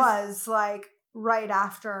 So it was like right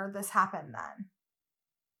after this happened then.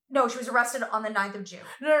 No, she was arrested on the 9th of June.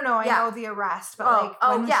 No, I know the arrest, but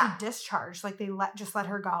when was she discharged? Like they let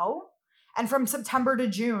her go? And from September to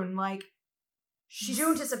June, like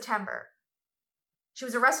June to September. She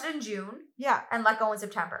was arrested in June. Yeah. And let go in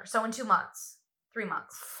September. So in 2 months. 3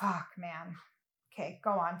 months. Fuck, man. Okay,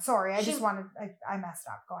 go on. Sorry, I messed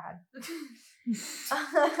up. Go ahead.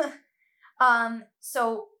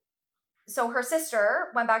 So her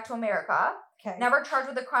sister went back to America. Okay. Never charged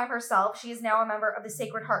with the crime herself. She is now a member of the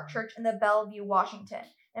Sacred Heart Church in Bellevue, Washington.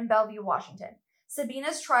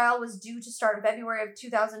 Sabina's trial was due to start in February of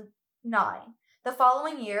 2009, the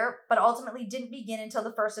following year, but ultimately didn't begin until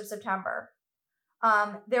the 1st of September.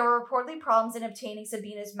 There were reportedly problems in obtaining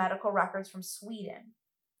Sabina's medical records from Sweden.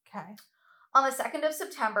 Okay. On the 2nd of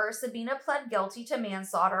September, Sabina pled guilty to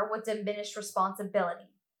manslaughter with diminished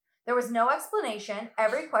responsibility. There was no explanation.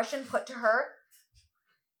 Every question put to her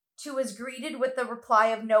was greeted with the reply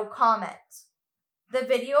of no comment. The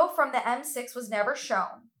video from the M6 was never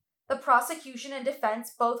shown. The prosecution and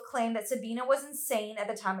defense both claimed that Sabina was insane at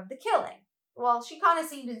the time of the killing. Well, she kind of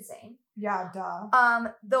seemed insane. Yeah, duh.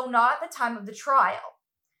 Though not at the time of the trial.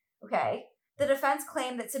 Okay. The defense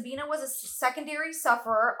claimed that Sabina was a secondary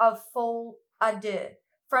sufferer of folie à deux,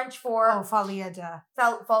 French for... folie à deux.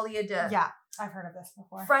 Folie à deux. Yeah, I've heard of this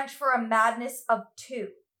before. French for a madness of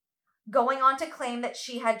two. Going on to claim that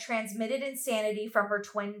she had transmitted insanity from her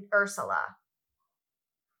twin Ursula.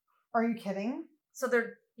 Are you kidding? So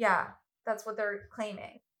that's what they're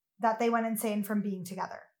claiming. That they went insane from being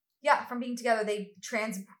together. Yeah, from being together, they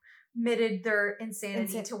transmitted their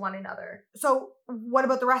insanity to one another. So what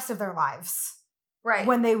about the rest of their lives? Right.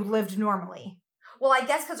 When they lived normally? Well, I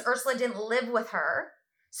guess because Ursula didn't live with her,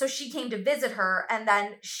 so she came to visit her, and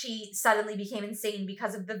then she suddenly became insane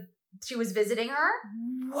because of she was visiting her.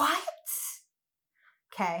 What?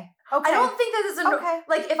 Okay. I don't think that is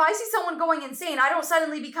like, if I see someone going insane, I don't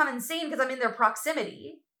suddenly become insane because I'm in their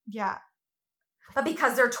proximity. Yeah. But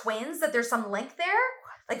because they're twins, that there's some link there?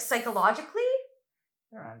 Like, psychologically?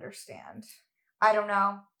 I don't understand. I don't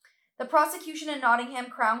know. The prosecution in Nottingham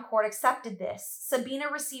Crown Court accepted this. Sabina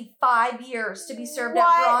received 5 years to be served at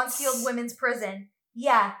Bronzefield Women's Prison.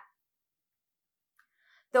 Yeah.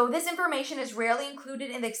 Though this information is rarely included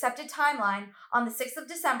in the accepted timeline, on the 6th of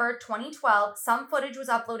December 2012, some footage was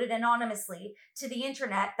uploaded anonymously to the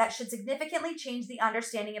internet that should significantly change the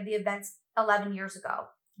understanding of the events 11 years ago.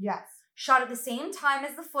 Yes. Shot at the same time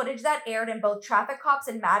as the footage that aired in both Traffic Cops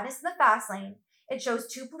and Madness in the Fast Lane, it shows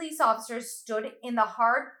 2 police officers stood in the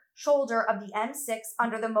hard shoulder of the M6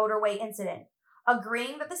 under the motorway incident,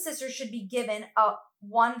 agreeing that the sisters should be given a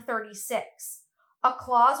 136, a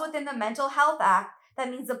clause within the Mental Health Act that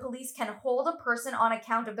means the police can hold a person on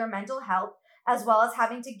account of their mental health, as well as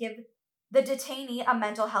having to give the detainee a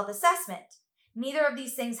mental health assessment. Neither of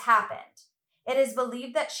these things happened. It is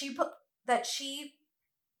believed that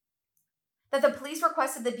the police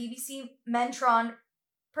requested the BBC Mentron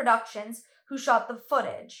Productions, who shot the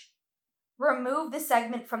footage, remove the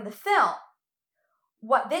segment from the film.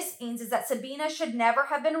 What this means is that Sabina should never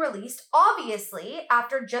have been released, obviously,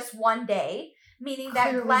 after just 1 day, meaning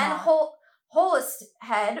that Glenn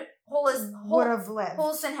Hollishead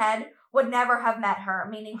would never have met her,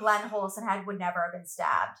 meaning Glenn Hollishead would never have been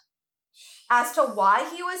stabbed. As to why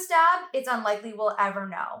he was stabbed, it's unlikely we'll ever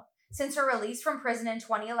know. Since her release from prison in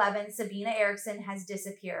 2011, Sabina Eriksson has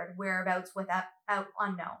disappeared, whereabouts without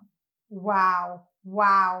unknown. Wow,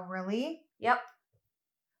 really? Yep.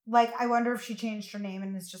 Like, I wonder if she changed her name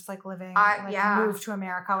and is just, like, living, moved to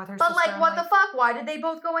America with her But, sister. like, what the fuck? Why did they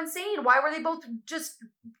both go insane? Why were they both just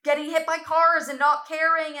getting hit by cars and not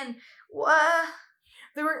caring? And,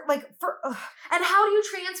 They were, like, and how do you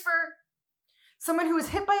transfer? Someone who was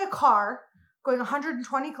hit by a car going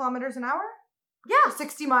 120 kilometers an hour? Yeah.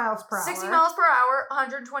 60 miles per hour. 60 miles per hour,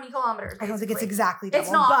 120 kilometers. I don't think it's exactly double.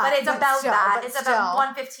 It's not, but it's about still, that. It's about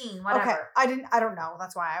 115, whatever. Okay, I don't know.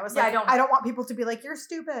 That's why I was I don't want people to be like, you're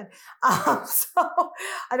stupid. So,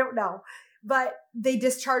 I don't know. But they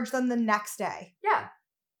discharged them the next day. Yeah.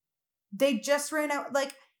 They just ran out,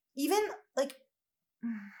 even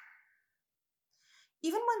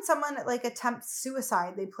when someone, attempts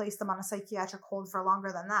suicide, they place them on a psychiatric hold for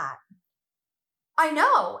longer than that. I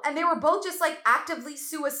know. And they were both just, actively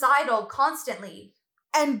suicidal constantly.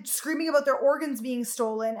 And screaming about their organs being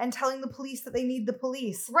stolen and telling the police that they need the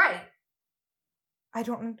police. Right. I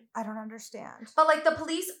don't understand. But, the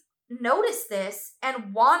police noticed this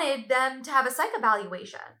and wanted them to have a psych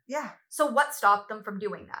evaluation. Yeah. So what stopped them from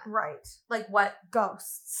doing that? Right. What?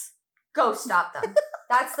 Ghosts. Ghosts stopped them.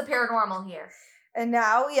 That's the paranormal here. And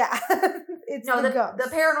now, yeah, it's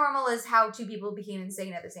the paranormal is how two people became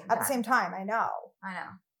insane at the same time. At the same time, I know.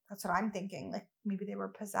 That's what I'm thinking. Maybe they were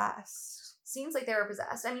possessed. Seems like they were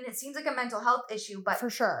possessed. I mean, it seems like a mental health issue, but for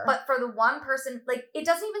sure. But for the one person, it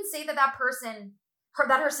doesn't even say that person,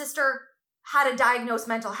 her sister had a diagnosed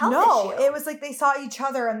mental health issue. No, it was they saw each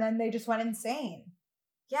other and then they just went insane.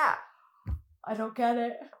 Yeah. I don't get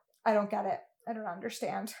it. I don't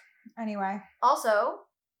understand. Anyway. Also,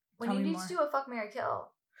 we need to do a fuck, marry,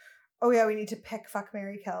 kill. Oh, yeah, we need to pick fuck,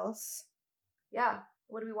 marry, kills. Yeah.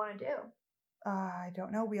 What do we want to do? I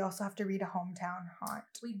don't know. We also have to read a hometown haunt.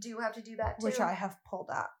 We do have to do that, too. Which I have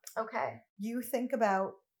pulled up. Okay. You think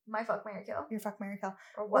about... my fuck, marry, kill. Your fuck, marry, kill.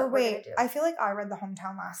 Or what? Or wait, I feel like I read the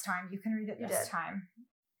hometown last time. You can read it this time.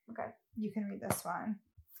 Okay. You can read this one.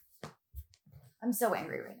 I'm so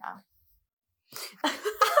angry right now.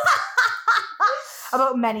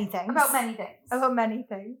 About many things. About many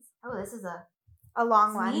things. Oh, this is a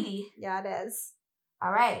long one. Meaty. Yeah, it is.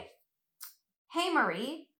 All right. Hey,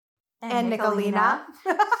 Marie. And Nicolina.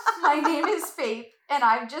 My name is Faith, and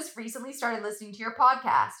I've just recently started listening to your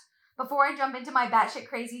podcast. Before I jump into my batshit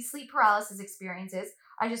crazy sleep paralysis experiences,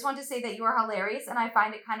 I just want to say that you are hilarious, and I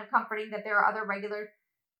find it kind of comforting that there are other regular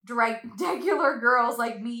girls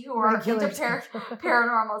like me who are into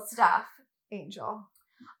paranormal stuff. Angel.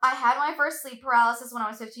 I had my first sleep paralysis when I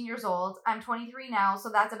was 15 years old. I'm 23 now, so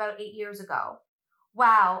that's about 8 years ago.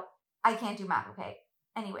 Wow, I can't do math, okay?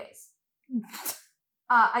 Anyways.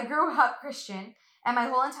 I grew up Christian, and my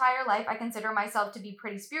whole entire life I consider myself to be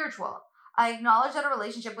pretty spiritual. I acknowledge that a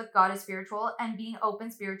relationship with God is spiritual, and being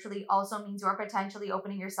open spiritually also means you are potentially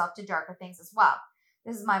opening yourself to darker things as well.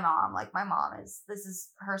 This is my mom. This is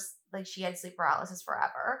her, she had sleep paralysis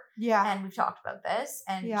forever. Yeah. And we've talked about this,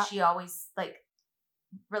 and she always,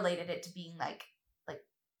 related it to being,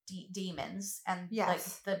 demons and,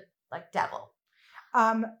 the devil.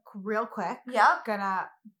 Real quick. Yeah. Gonna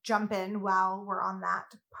jump in while we're on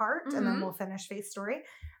that part, and then we'll finish Faith's story.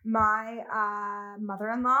 My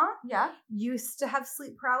mother-in-law used to have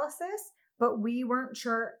sleep paralysis, but we weren't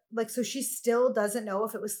sure. So she still doesn't know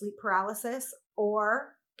if it was sleep paralysis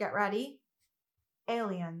or, get ready,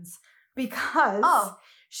 aliens. Because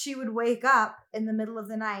she would wake up in the middle of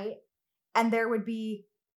the night and there would be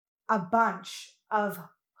a bunch of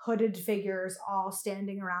hooded figures all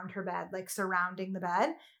standing around her bed, surrounding the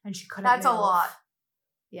bed, and she couldn't That's move. A lot.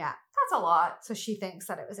 Yeah. That's a lot. So she thinks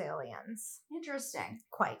that it was aliens. Interesting.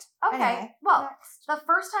 Quite. Okay. Anyway, well, next. The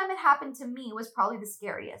first time it happened to me was probably the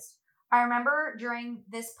scariest. I remember during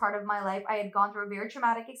this part of my life, I had gone through a very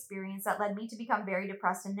traumatic experience that led me to become very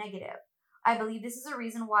depressed and negative. I believe this is a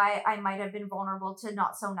reason why I might have been vulnerable to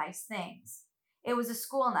not so nice things. It was a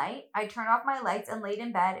school night. I turned off my lights and laid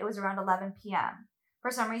in bed. It was around 11 p.m. For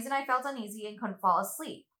some reason, I felt uneasy and couldn't fall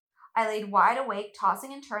asleep. I laid wide awake,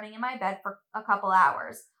 tossing and turning in my bed for a couple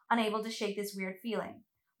hours, unable to shake this weird feeling.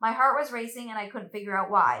 My heart was racing and I couldn't figure out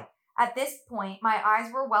why. At this point, my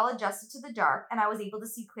eyes were well adjusted to the dark and I was able to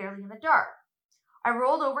see clearly in the dark. I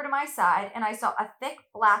rolled over to my side and I saw a thick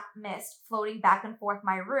black mist floating back and forth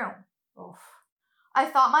my room. Oof. I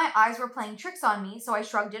thought my eyes were playing tricks on me, so I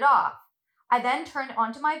shrugged it off. I then turned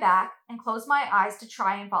onto my back and closed my eyes to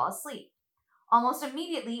try and fall asleep. Almost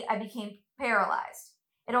immediately, I became paralyzed.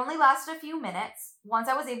 It only lasted a few minutes. Once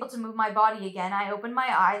I was able to move my body again, I opened my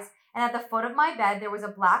eyes, and at the foot of my bed, there was a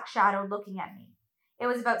black shadow looking at me. It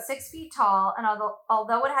was about 6 feet tall, and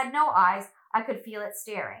although it had no eyes, I could feel it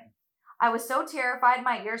staring. I was so terrified,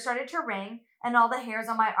 my ears started to ring, and all the hairs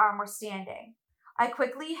on my arm were standing. I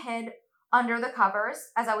quickly hid under the covers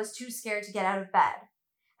as I was too scared to get out of bed,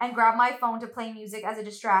 and grabbed my phone to play music as a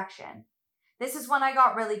distraction. This is when I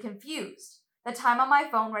got really confused. The time on my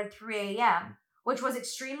phone read 3 a.m., which was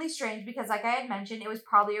extremely strange because, like I had mentioned, it was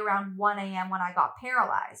probably around 1 a.m. when I got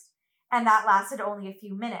paralyzed, and that lasted only a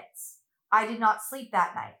few minutes. I did not sleep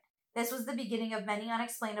that night. This was the beginning of many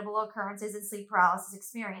unexplainable occurrences and sleep paralysis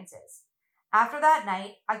experiences. After that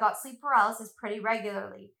night, I got sleep paralysis pretty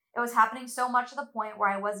regularly. It was happening so much to the point where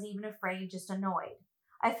I wasn't even afraid, just annoyed.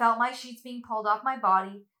 I felt my sheets being pulled off my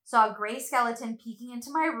body, saw a gray skeleton peeking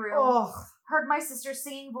into my room, heard my sister's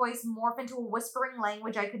singing voice morph into a whispering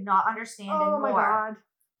language I could not understand, and more. Oh my God.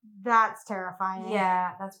 That's terrifying.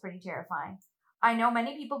 Yeah, that's pretty terrifying. I know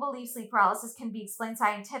many people believe sleep paralysis can be explained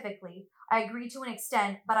scientifically. I agree to an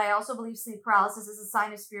extent, but I also believe sleep paralysis is a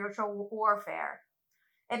sign of spiritual warfare.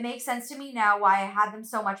 It makes sense to me now why I had them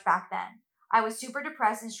so much back then. I was super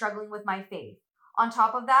depressed and struggling with my faith. On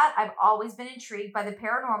top of that, I've always been intrigued by the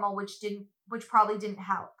paranormal, which probably didn't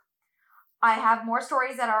help. I have more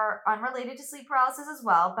stories that are unrelated to sleep paralysis as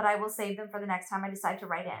well, but I will save them for the next time I decide to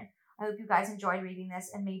write in. I hope you guys enjoyed reading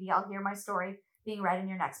this, and maybe I'll hear my story being read in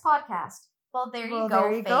your next podcast. Well, there you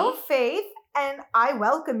go, Faith. And I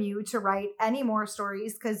welcome you to write any more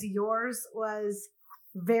stories because yours was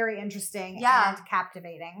very interesting and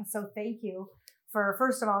captivating. So thank you for,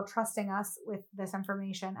 first of all, trusting us with this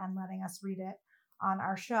information and letting us read it on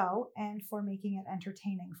our show, and for making it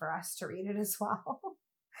entertaining for us to read it as well.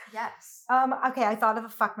 Yes. Okay, I thought of a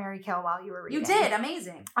fuck, marry, kill while you were reading. You did.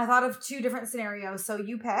 Amazing. I thought of 2 different scenarios. So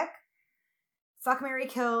you pick fuck, marry,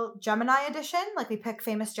 kill Gemini edition. Like we pick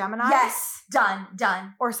famous Geminis. Yes.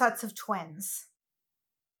 Done. Or sets of twins.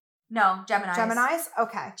 No, Geminis. Geminis?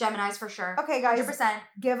 Okay. Geminis for sure. Okay, guys. 100%.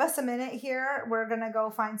 Give us a minute here. We're going to go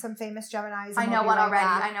find some famous Geminis. I know one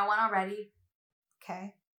already.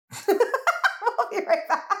 Okay. We'll be right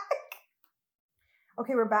back.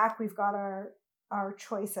 Okay, we're back. We've got our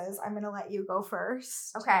choices. I'm going to let you go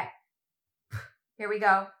first. Okay. Here we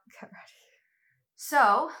go. Get ready.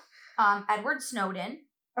 So, Edward Snowden.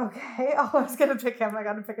 Okay. Oh, I was going to pick him. I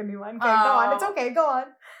got to pick a new one. Okay, go on. It's okay. Go on.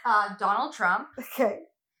 Donald Trump. Okay.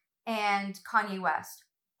 And Kanye West.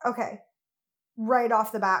 Okay. Right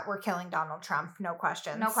off the bat, we're killing Donald Trump. No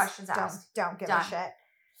questions. No questions asked. Don't give a shit.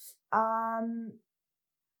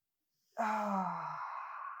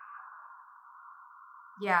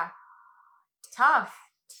 Yeah. Tough.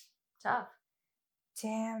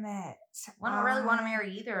 Damn it. I don't really want to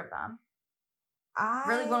marry either of them. I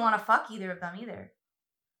really wouldn't want to fuck either of them either.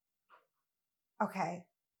 Okay.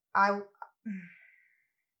 I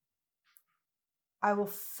will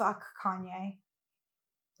fuck Kanye.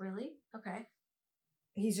 Really? Okay.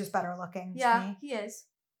 He's just better looking to me. He is.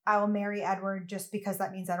 I will marry Edward just because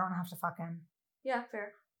that means I don't have to fuck him. Yeah,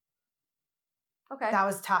 fair. Okay. That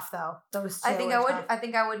was tough though. Those two I think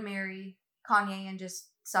I would marry Kanye and just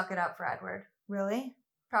suck it up for Edward. Really?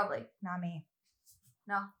 Probably. Not me.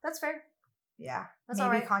 No, that's fair. Yeah. That's maybe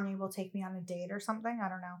all right. Kanye will take me on a date or something. I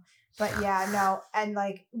don't know. But yeah, no. And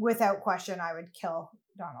like without question, I would kill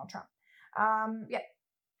Donald Trump. Yeah.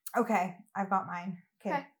 Okay. I've got mine.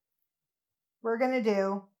 Okay. We're going to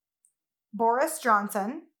do Boris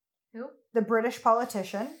Johnson. Who? The British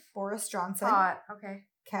politician, Boris Johnson. Okay.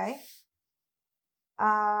 Okay.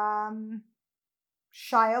 Shia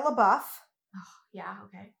LaBeouf. Oh, yeah,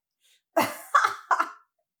 okay.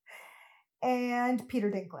 And Peter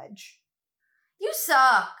Dinklage. You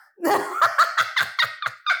suck. This is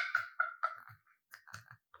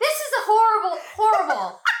a horrible.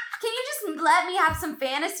 Can you just let me have some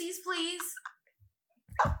fantasies, please?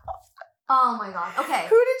 Oh my God. Okay.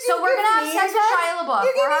 Who did you So we're gonna have sex with Shia LaBeouf.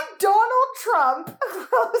 You gave me Donald Trump. Who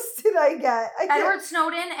else did I get? Edward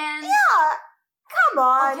Snowden and yeah. Come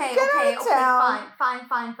on. Okay.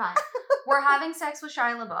 Fine. We're having sex with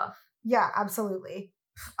Shia LaBeouf. Yeah, absolutely.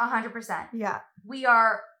 100%. Yeah. We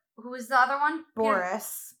are. Who is the other one?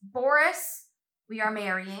 Boris. Boris. We are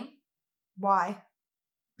marrying. Why?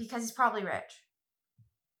 Because he's probably rich.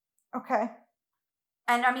 Okay.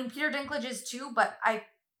 And I mean, Peter Dinklage is too, but I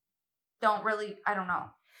don't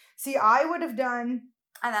know. See, I would have done.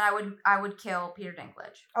 And then I would kill Peter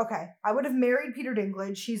Dinklage. Okay. I would have married Peter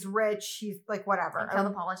Dinklage. He's rich. He's like, whatever. And kill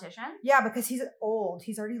the politician? Yeah, because he's old.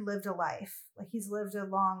 He's already lived a life. Like, he's lived a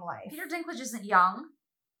long life. Peter Dinklage isn't young.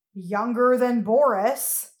 Younger than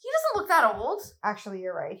Boris. He doesn't look that old. Actually,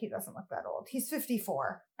 you're right. He doesn't look that old. He's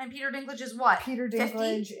 54. And Peter Dinklage is what? Peter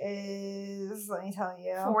Dinklage is, let me tell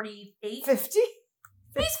you. 48? 50?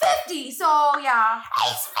 He's 50, so yeah.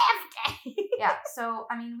 He's 50! Yeah, so,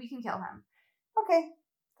 I mean, we can kill him. Okay,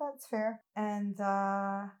 that's fair. And,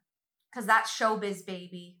 because that's showbiz,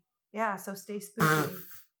 baby. Yeah, so stay spooky.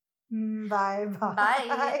 Bye.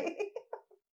 Bye.